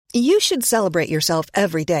You should celebrate yourself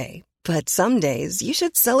every day, but some days you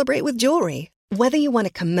should celebrate with jewelry. Whether you want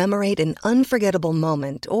to commemorate an unforgettable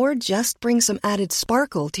moment or just bring some added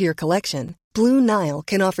sparkle to your collection, Blue Nile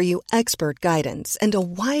can offer you expert guidance and a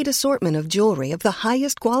wide assortment of jewelry of the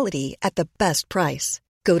highest quality at the best price.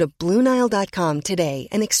 Go to BlueNile.com today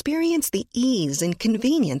and experience the ease and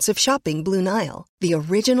convenience of shopping Blue Nile, the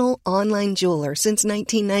original online jeweler since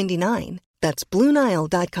 1999. That's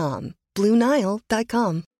BlueNile.com.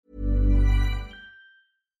 BlueNile.com.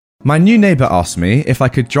 My new neighbour asked me if I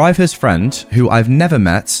could drive his friend, who I've never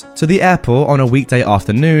met, to the airport on a weekday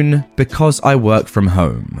afternoon because I work from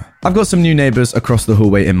home. I've got some new neighbours across the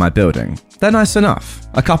hallway in my building. They're nice enough,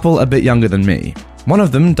 a couple a bit younger than me. One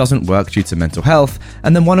of them doesn't work due to mental health,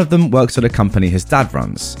 and then one of them works at a company his dad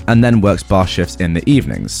runs, and then works bar shifts in the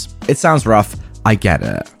evenings. It sounds rough, I get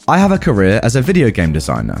it. I have a career as a video game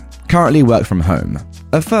designer, currently work from home.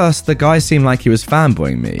 At first, the guy seemed like he was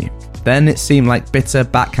fanboying me. Then it seemed like bitter,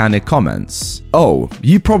 backhanded comments. Oh,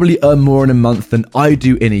 you probably earn more in a month than I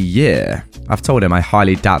do in a year. I've told him I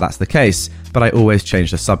highly doubt that's the case, but I always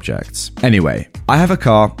change the subject. Anyway, I have a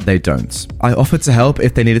car, they don't. I offered to help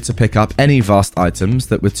if they needed to pick up any vast items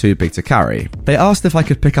that were too big to carry. They asked if I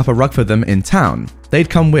could pick up a rug for them in town. They'd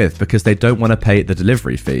come with because they don't want to pay the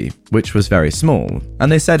delivery fee, which was very small,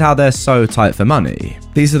 and they said how they're so tight for money.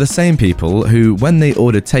 These are the same people who, when they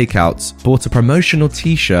ordered takeout, bought a promotional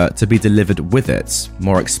t-shirt to be delivered with it,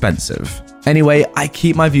 more expensive. Anyway, I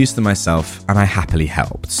keep my views to myself and I happily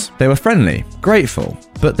helped. They were friendly, grateful,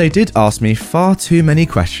 but they did ask me far too many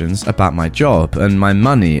questions about my job and my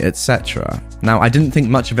money, etc. Now, I didn't think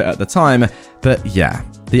much of it at the time, but yeah.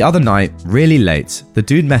 The other night, really late, the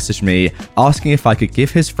dude messaged me asking if I could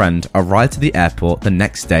give his friend a ride to the airport the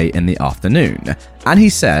next day in the afternoon. And he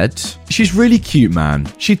said, "She's really cute, man.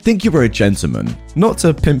 She'd think you were a gentleman. Not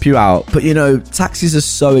to pimp you out, but you know, taxis are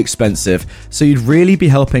so expensive, so you'd really be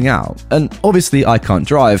helping out. And obviously I can't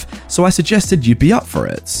drive, so I suggested you'd be up for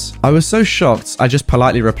it." I was so shocked, I just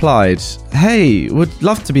politely replied, "Hey, would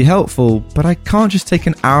love to be helpful, but I can't just take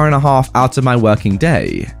an hour and a half out of my working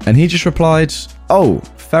day." And he just replied, "Oh,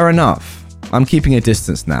 fair enough. I'm keeping a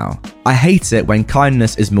distance now. I hate it when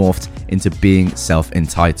kindness is morphed into being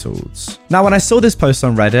self-entitled." Now, when I saw this post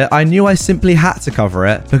on Reddit, I knew I simply had to cover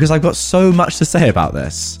it because I've got so much to say about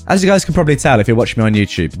this. As you guys can probably tell if you're watching me on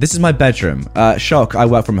YouTube, this is my bedroom. Shock, I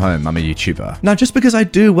work from home. I'm a YouTuber. Now, just because I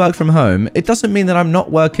do work from home, it doesn't mean that I'm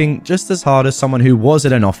not working just as hard as someone who was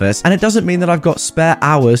in an office, and it doesn't mean that I've got spare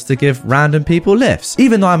hours to give random people lifts,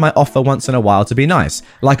 even though I might offer once in a while to be nice,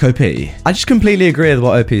 like OP. I just completely agree with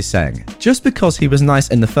what OP is saying. Just because he was nice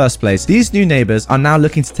in the first place, these new neighbors are now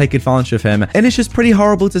looking to take advantage of him, and it's just pretty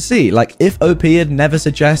horrible to see. Like, if OP had never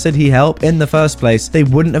suggested he help in the first place, they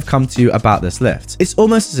wouldn't have come to you about this lift. It's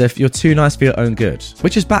almost as if you're too nice for your own good,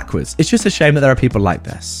 which is backwards. It's just a shame that there are people like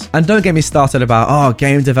this. And don't get me started about, oh,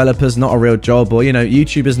 game developers not a real job, or, you know,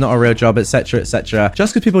 YouTubers not a real job, etc, etc.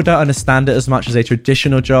 Just because people don't understand it as much as a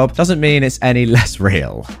traditional job doesn't mean it's any less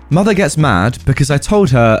real. Mother gets mad because I told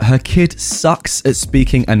her her kid sucks at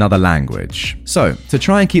speaking another language. So, to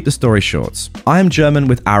try and keep the story short, I am German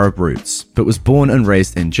with Arab roots, but was born and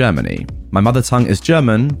raised in Germany. My mother tongue is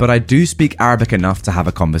German, but I do speak Arabic enough to have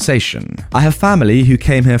a conversation. I have family who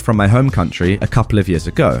came here from my home country a couple of years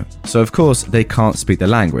ago, so of course they can't speak the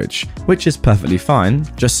language, which is perfectly fine.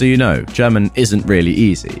 Just so you know, German isn't really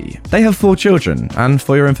easy. They have 4 children, and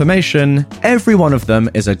for your information, every one of them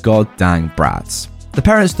is a god-dang brat. The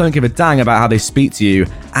parents don't give a dang about how they speak to you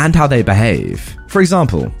and how they behave. For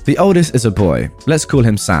example, the oldest is a boy, let's call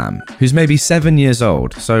him Sam, who's maybe 7 years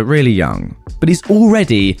old, so really young. But he's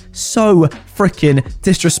already so freaking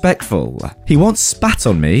disrespectful. He once spat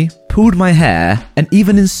on me, pulled my hair, and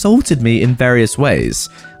even insulted me in various ways.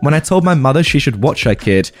 When I told my mother she should watch her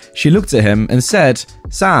kid, she looked at him and said,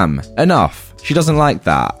 "Sam, enough. She doesn't like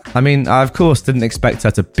that." I mean, I of course didn't expect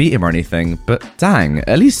her to beat him or anything, but dang,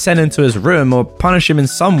 at least send him to his room or punish him in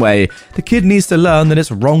some way. The kid needs to learn that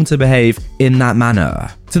it's wrong to behave in that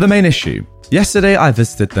manner. To the main issue. Yesterday I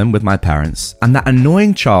visited them with my parents, and that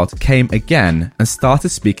annoying child came again and started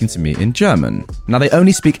speaking to me in German. Now, they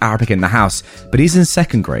only speak Arabic in the house, but he's in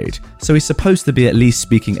 2nd grade, so he's supposed to be at least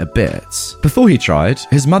speaking a bit. Before he tried,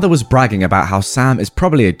 his mother was bragging about how Sam is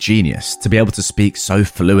probably a genius to be able to speak so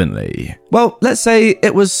fluently. Well, let's say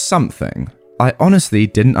it was something. I honestly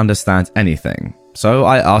didn't understand anything. So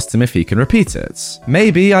I asked him if he can repeat it.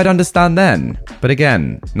 Maybe I'd understand then. But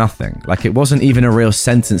again, nothing. Like, it wasn't even a real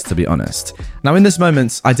sentence, to be honest. Now, in this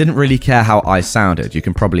moment, I didn't really care how I sounded. You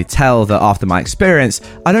can probably tell that after my experience,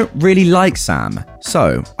 I don't really like Sam.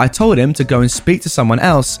 So I told him to go and speak to someone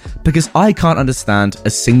else because I can't understand a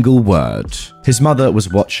single word. His mother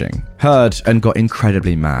was watching, heard, and got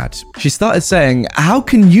incredibly mad. She started saying, "How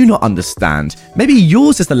can you not understand? Maybe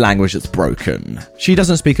yours is the language that's broken." She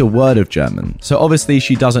doesn't speak a word of German, so obviously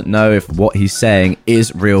she doesn't know if what he's saying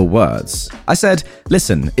is real words. I said,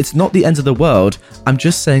 "Listen, it's not the end of the world. I'm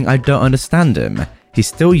just saying I don't understand him. He's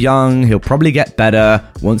still young, he'll probably get better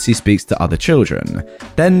once he speaks to other children."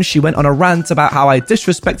 Then she went on a rant about how I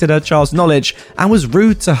disrespected her child's knowledge and was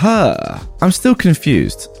rude to her. I'm still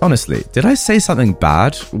confused. Honestly, did I say something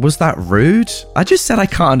bad? Was that rude? I just said I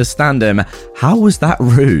can't understand him. How was that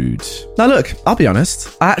rude? Now look, I'll be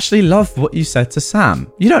honest. I actually love what you said to Sam.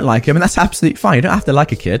 You don't like him and that's absolutely fine. You don't have to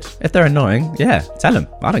like a kid. If they're annoying, yeah, tell him.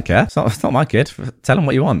 I don't care. It's not my kid. Tell him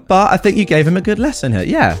what you want. But I think you gave him a good lesson here.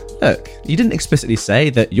 Yeah, look, you didn't explicitly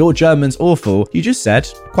say that your German's awful. You just said,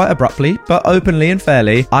 quite abruptly, but openly and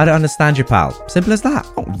fairly, "I don't understand you, pal." Simple as that.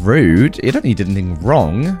 Not rude. You don't need anything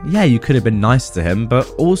wrong. Yeah, you could have been nice to him, but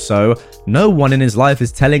also, no one in his life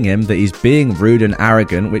is telling him that he's being rude and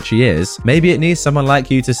arrogant, which he is. Maybe it needs someone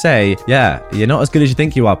like you to say, "Yeah, you're not as good as you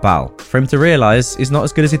think you are, pal," for him to realize he's not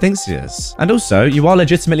as good as he thinks he is. And also, you are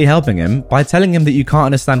legitimately helping him by telling him that you can't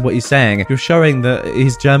understand what he's saying. You're showing that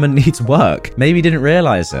his German needs work. Maybe he didn't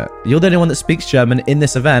realize it. You're the only one that speaks German in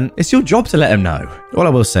this event. It's your job to let him know. All I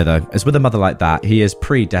will say though is with a mother like that, he is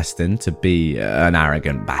predestined to be an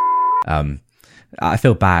arrogant I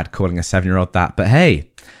feel bad calling a 7-year-old that, but hey,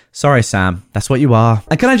 sorry Sam, that's what you are.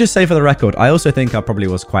 And can I just say for the record, I also think I probably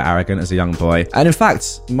was quite arrogant as a young boy. And in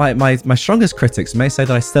fact, my strongest critics may say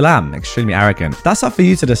that I still am extremely arrogant. That's up for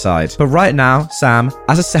you to decide. But right now, Sam,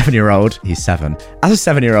 as a 7-year-old, he's 7, as a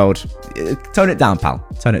 7-year-old, tone it down, pal,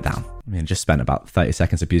 tone it down. I mean, just spent about 30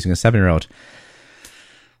 seconds abusing a 7-year-old.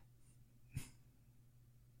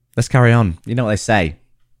 Let's carry on. You know what they say.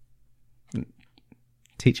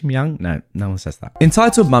 Teach him young? No one says that.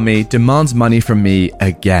 Entitled Mummy demands money from me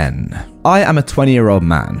again. I am a 20-year-old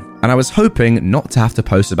man, and I was hoping not to have to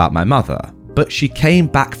post about my mother, but she came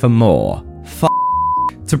back for more.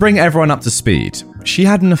 To bring everyone up to speed, she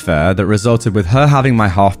had an affair that resulted with her having my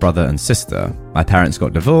half-brother and sister. My parents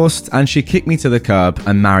got divorced, and she kicked me to the curb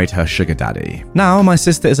and married her sugar daddy. Now, my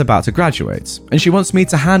sister is about to graduate, and she wants me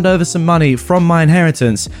to hand over some money from my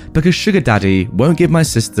inheritance because sugar daddy won't give my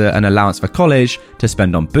sister an allowance for college to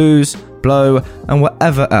spend on booze, blow, and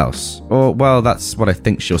whatever else. Or, well, that's what I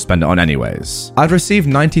think she'll spend it on anyways. I'd received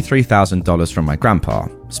 $93,000 from my grandpa,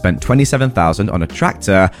 spent $27,000 on a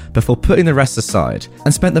tractor before putting the rest aside,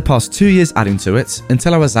 and spent the past 2 years adding to it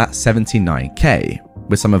until I was at $79K.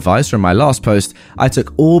 With some advice from my last post, I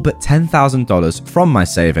took all but $10,000 from my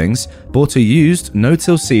savings, bought a used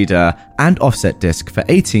no-till seeder and offset disc for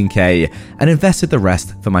 $18K, and invested the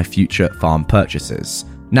rest for my future farm purchases.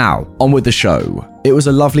 Now, on with the show. It was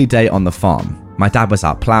a lovely day on the farm. My dad was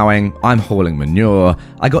out ploughing, I'm hauling manure,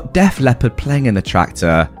 I got Def Leppard playing in the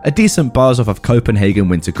tractor, a decent buzz off of Copenhagen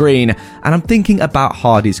Wintergreen, and I'm thinking about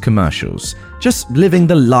Hardy's commercials. Just living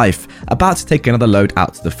the life, about to take another load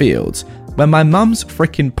out to the field, when my mum's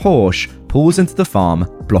frickin' Porsche pulls into the farm,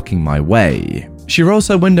 blocking my way. She rolls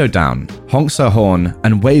her window down, honks her horn,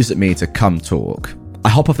 and waves at me to come talk. I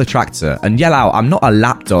hop off the tractor and yell out I'm not a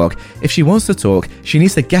lapdog. If she wants to talk, she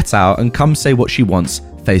needs to get out and come say what she wants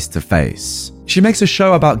face to face. She makes a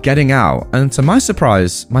show about getting out, and to my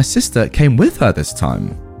surprise, my sister came with her this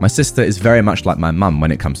time. My sister is very much like my mum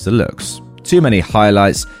when it comes to looks. Too many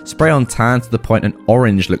highlights, spray on tan to the point an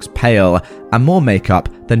orange looks pale, and more makeup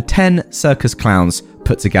than 10 circus clowns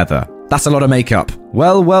put together. That's a lot of makeup.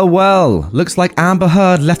 Well, looks like Amber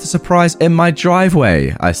Heard left a surprise in my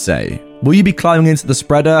driveway, I say. Will you be climbing into the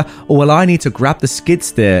spreader, or will I need to grab the skid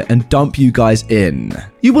steer and dump you guys in?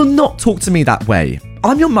 You will not talk to me that way.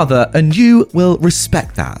 I'm your mother, and you will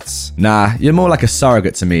respect that. Nah, you're more like a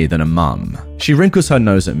surrogate to me than a mum. She wrinkles her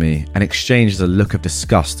nose at me and exchanges a look of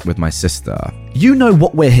disgust with my sister. You know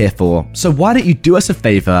what we're here for, so why don't you do us a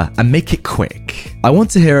favor and make it quick? I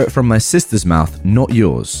want to hear it from my sister's mouth, not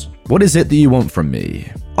yours. What is it that you want from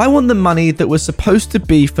me? I want the money that was supposed to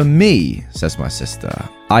be for me, says my sister.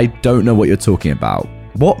 I don't know what you're talking about.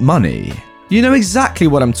 What money? You know exactly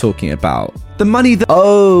what I'm talking about. The money that...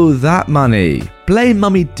 Oh, that money. Blame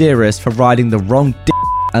Mummy Dearest for riding the wrong d***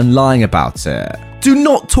 and lying about it. Do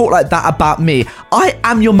not talk like that about me. I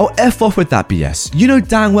am your... Oh, F off with that BS. You know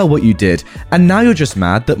damn well what you did. And now you're just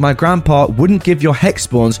mad that my grandpa wouldn't give your hex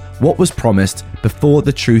spawns what was promised before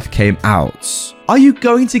the truth came out. Are you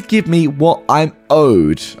going to give me what I'm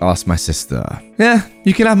owed? Asked my sister. Yeah,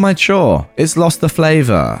 you can have my chore. It's lost the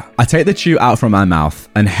flavor. I take the chew out from my mouth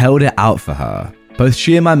and held it out for her. Both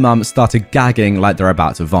she and my mum started gagging like they're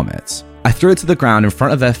about to vomit. I threw it to the ground in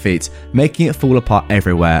front of their feet, making it fall apart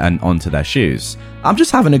everywhere and onto their shoes. I'm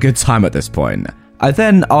just having a good time at this point. I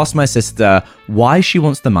then asked my sister why she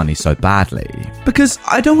wants the money so badly. Because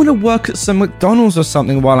I don't want to work at some McDonald's or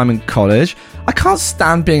something while I'm in college. I can't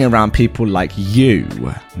stand being around people like you.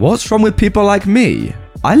 What's wrong with people like me?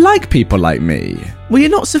 I like people like me. Well,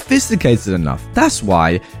 you're not sophisticated enough. That's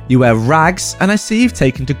why you wear rags, and I see you've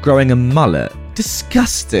taken to growing a mullet.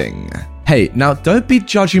 Disgusting. Hey, now don't be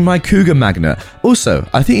judging my cougar magnet. Also,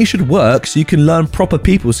 I think you should work so you can learn proper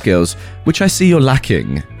people skills, which I see you're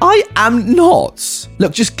lacking. I am not.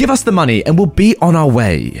 Look, just give us the money and we'll be on our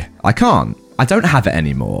way. I can't. I don't have it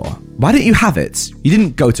anymore. Why don't you have it? You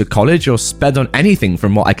didn't go to college or spend on anything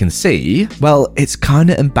from what I can see. Well, it's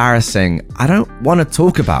kind of embarrassing. I don't want to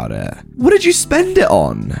talk about it. What did you spend it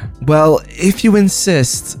on? Well, if you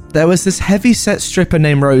insist, there was this heavy-set stripper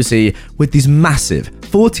named Rosie with these massive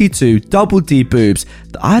 42 double D boobs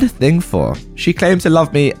that I had a thing for. She claimed to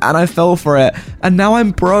love me and I fell for it, and now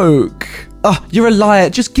I'm broke. Oh, you're a liar.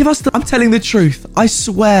 Just give us the... I'm telling the truth. I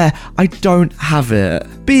swear I don't have it.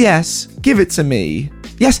 BS, give it to me.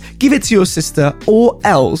 Yes, give it to your sister or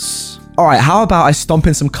else. Alright, how about I stomp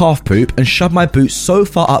in some calf poop and shove my boot so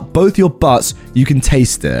far up both your butts you can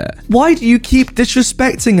taste it? Why do you keep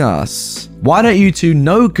disrespecting us? Why don't you two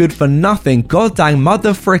no good for nothing goddamn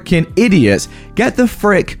mother frickin' idiots get the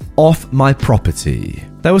frick off my property?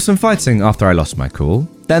 There was some fighting after I lost my cool.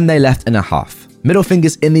 Then they left in a huff. Middle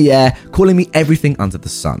fingers in the air, calling me everything under the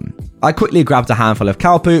sun. I quickly grabbed a handful of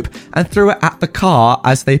cow poop and threw it at the car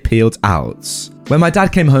as they peeled out. When my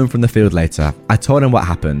dad came home from the field later, I told him what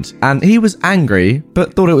happened, and he was angry,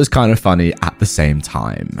 but thought it was kind of funny at the same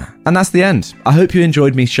time. And that's the end. I hope you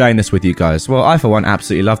enjoyed me sharing this with you guys. Well, I for one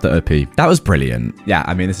absolutely loved the OP. That was brilliant. Yeah,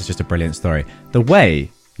 I mean, this is just a brilliant story. The way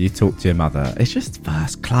you talk to your mother, it's just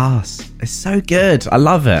first class. It's so good. I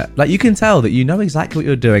love it. Like, you can tell that you know exactly what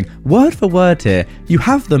you're doing. Word for word here. You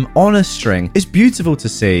have them on a string. It's beautiful to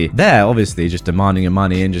see. They're obviously just demanding your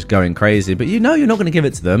money and just going crazy, but you know you're not going to give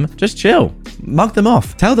it to them. Just chill. Mug them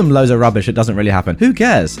off. Tell them loads of rubbish. It doesn't really happen. Who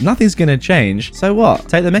cares? Nothing's going to change. So what?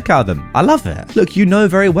 Take the mick out of them. I love it. Look, you know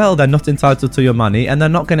very well they're not entitled to your money and they're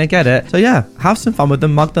not going to get it. So yeah, have some fun with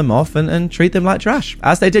them, mug them off and treat them like trash,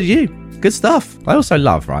 as they did you. Good stuff. I also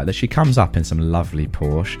love, right, that she comes up in some lovely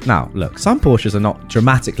Porsche. Now, look, some Porsches are not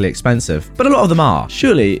dramatically expensive, but a lot of them are.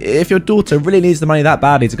 Surely, if your daughter really needs the money that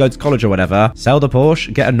badly to go to college or whatever, sell the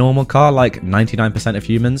Porsche, get a normal car like 99% of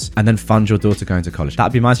humans, and then fund your daughter going to college.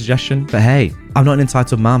 That'd be my suggestion. But hey, I'm not an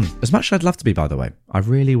entitled mum. As much as I'd love to be, by the way. I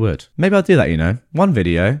really would. Maybe I'll do that, you know. One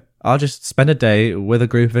video, I'll just spend a day with a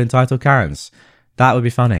group of entitled Karens. That would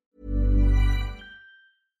be funny.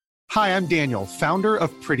 Hi, I'm Daniel, founder of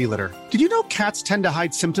Pretty Litter. Did you know cats tend to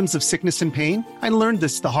hide symptoms of sickness and pain? I learned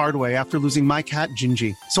this the hard way after losing my cat,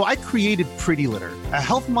 Gingy. So I created Pretty Litter, a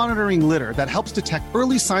health monitoring litter that helps detect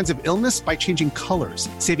early signs of illness by changing colors,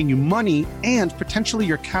 saving you money and potentially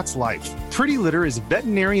your cat's life. Pretty Litter is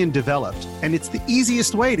veterinarian developed, and it's the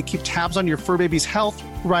easiest way to keep tabs on your fur baby's health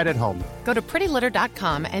right at home. Go to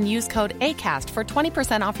prettylitter.com and use code ACAST for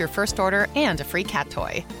 20% off your first order and a free cat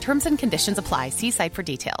toy. Terms and conditions apply. See site for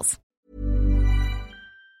details.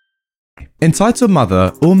 Entitled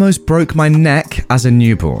mother almost broke my neck as a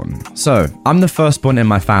newborn. So, I'm the firstborn in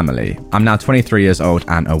my family. I'm now 23 years old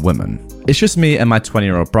and a woman. It's just me and my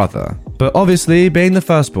 20-year-old brother. But obviously, being the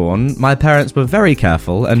firstborn, my parents were very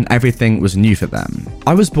careful and everything was new for them.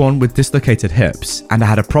 I was born with dislocated hips and I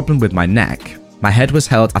had a problem with my neck. My head was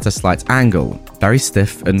held at a slight angle, very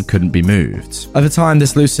stiff and couldn't be moved. Over time,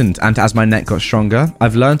 this loosened, and as my neck got stronger,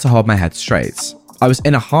 I've learned to hold my head straight. I was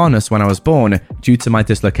in a harness when I was born due to my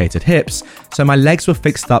dislocated hips, so my legs were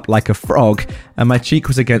fixed up like a frog and my cheek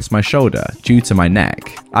was against my shoulder due to my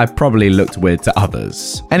neck. I probably looked weird to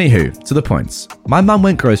others. Anywho, to the point. My mum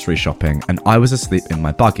went grocery shopping and I was asleep in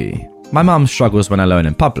my buggy. My mum struggles when alone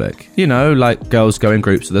in public. You know, like girls go in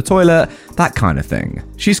groups to the toilet, that kind of thing.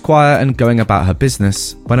 She's quiet and going about her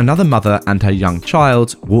business when another mother and her young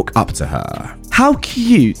child walk up to her. "How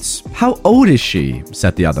cute! How old is she?"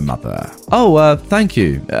 said the other mother. "Oh, thank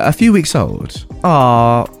you. A few weeks old."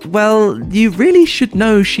 "Aw, well, you really should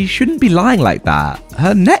know she shouldn't be lying like that.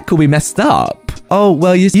 Her neck will be messed up." "Oh,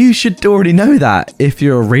 well, you should already know that if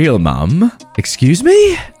you're a real mum." "Excuse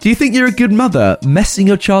me? Do you think you're a good mother messing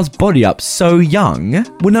your child's body up so young?"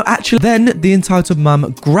 "Well, no, actually." Then the entitled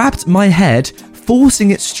mum grabbed my head,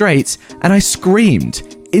 forcing it straight, and I screamed,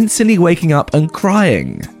 instantly waking up and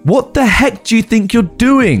crying. "What the heck do you think you're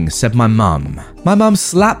doing?" said my mum. My mum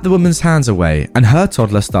slapped the woman's hands away and her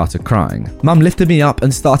toddler started crying. Mum lifted me up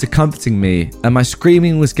and started comforting me, and my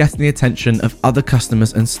screaming was getting the attention of other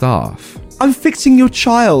customers and staff. I'm fixing your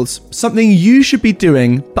child, something you should be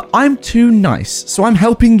doing, but I'm too nice, so I'm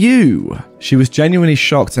helping you. She was genuinely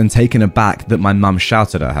shocked and taken aback that my mum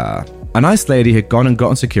shouted at her. A nice lady had gone and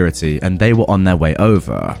gotten security and they were on their way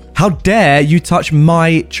over. How dare you touch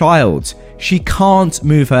my child? She can't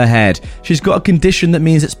move her head. She's got a condition that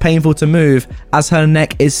means it's painful to move as her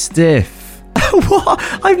neck is stiff. What?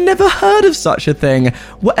 I've never heard of such a thing.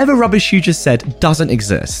 Whatever rubbish you just said doesn't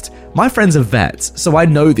exist. My friend's a vet, so I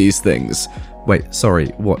know these things. Wait, sorry,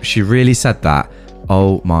 what? She really said that?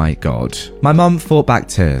 Oh my god. My mum fought back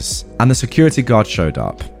tears, and the security guard showed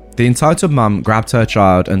up. The entitled mum grabbed her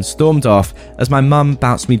child and stormed off as my mum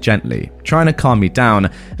bounced me gently, trying to calm me down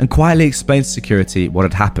and quietly explained to security what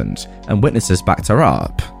had happened, and witnesses backed her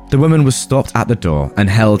up. The woman was stopped at the door and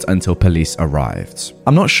held until police arrived.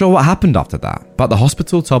 I'm not sure what happened after that, but the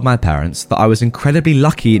hospital told my parents that I was incredibly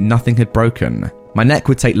lucky nothing had broken. My neck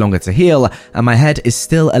would take longer to heal, and my head is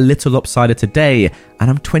still a little lopsided today, and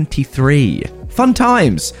I'm 23. Fun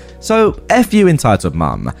times! So, F you, entitled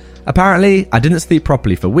mum. Apparently, I didn't sleep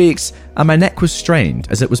properly for weeks, and my neck was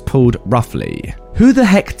strained as it was pulled roughly. Who the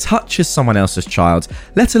heck touches someone else's child,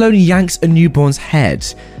 let alone yanks a newborn's head?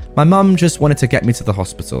 My mum just wanted to get me to the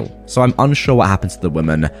hospital, so I'm unsure what happened to the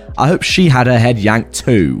woman. I hope she had her head yanked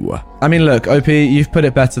too. I mean, look, OP, you've put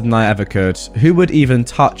it better than I ever could. Who would even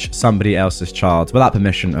touch somebody else's child, without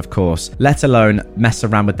permission, of course, let alone mess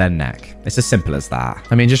around with their neck? It's as simple as that.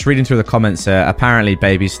 I mean, just reading through the comments here, apparently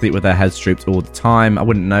babies sleep with their heads drooped all the time. I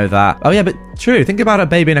wouldn't know that. Oh yeah, but true. Think about a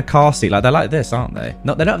baby in a car seat. Like, they're like this, aren't they?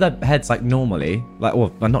 No, they don't have their heads like normally. Like,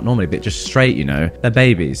 well, not normally, but just straight, you know. They're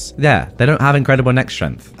babies. Yeah, they don't have incredible neck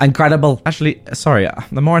strength. Incredible. Actually, sorry,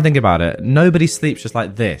 the more I think about it, nobody sleeps just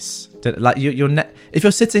like this. Like, your neck, if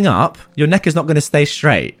you're sitting up, your neck is not going to stay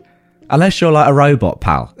straight. Unless you're like a robot,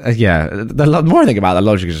 pal. Yeah, the more I think about it, the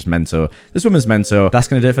logic is just mental. This woman's mental. That's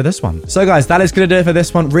going to do it for this one. So guys, that is going to do it for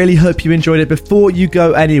this one. Really hope you enjoyed it. Before you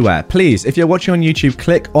go anywhere, please, if you're watching on YouTube,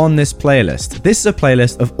 click on this playlist. This is a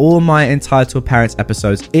playlist of all my Entitled Parents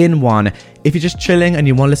episodes in one. If you're just chilling and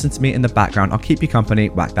you want to listen to me in the background, I'll keep you company,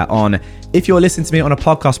 whack that on. If you're listening to me on a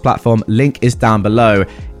podcast platform, link is down below.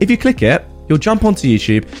 If you click it, you'll jump onto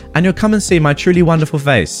YouTube and you'll come and see my truly wonderful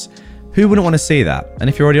face. Who wouldn't want to see that? And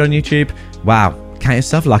if you're already on YouTube, wow, count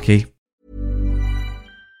yourself lucky.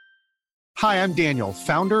 Hi, I'm Daniel,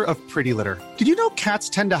 founder of Pretty Litter. Did you know cats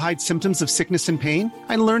tend to hide symptoms of sickness and pain?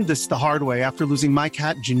 I learned this the hard way after losing my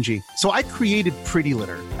cat, Gingy. So I created Pretty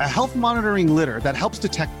Litter, a health monitoring litter that helps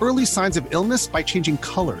detect early signs of illness by changing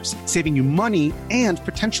colors, saving you money and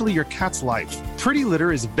potentially your cat's life. Pretty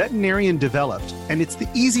Litter is veterinarian developed, and it's the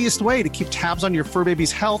easiest way to keep tabs on your fur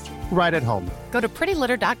baby's health right at home. Go to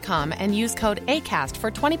prettylitter.com and use code ACAST for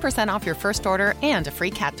 20% off your first order and a free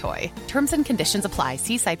cat toy. Terms and conditions apply.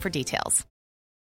 See site for details.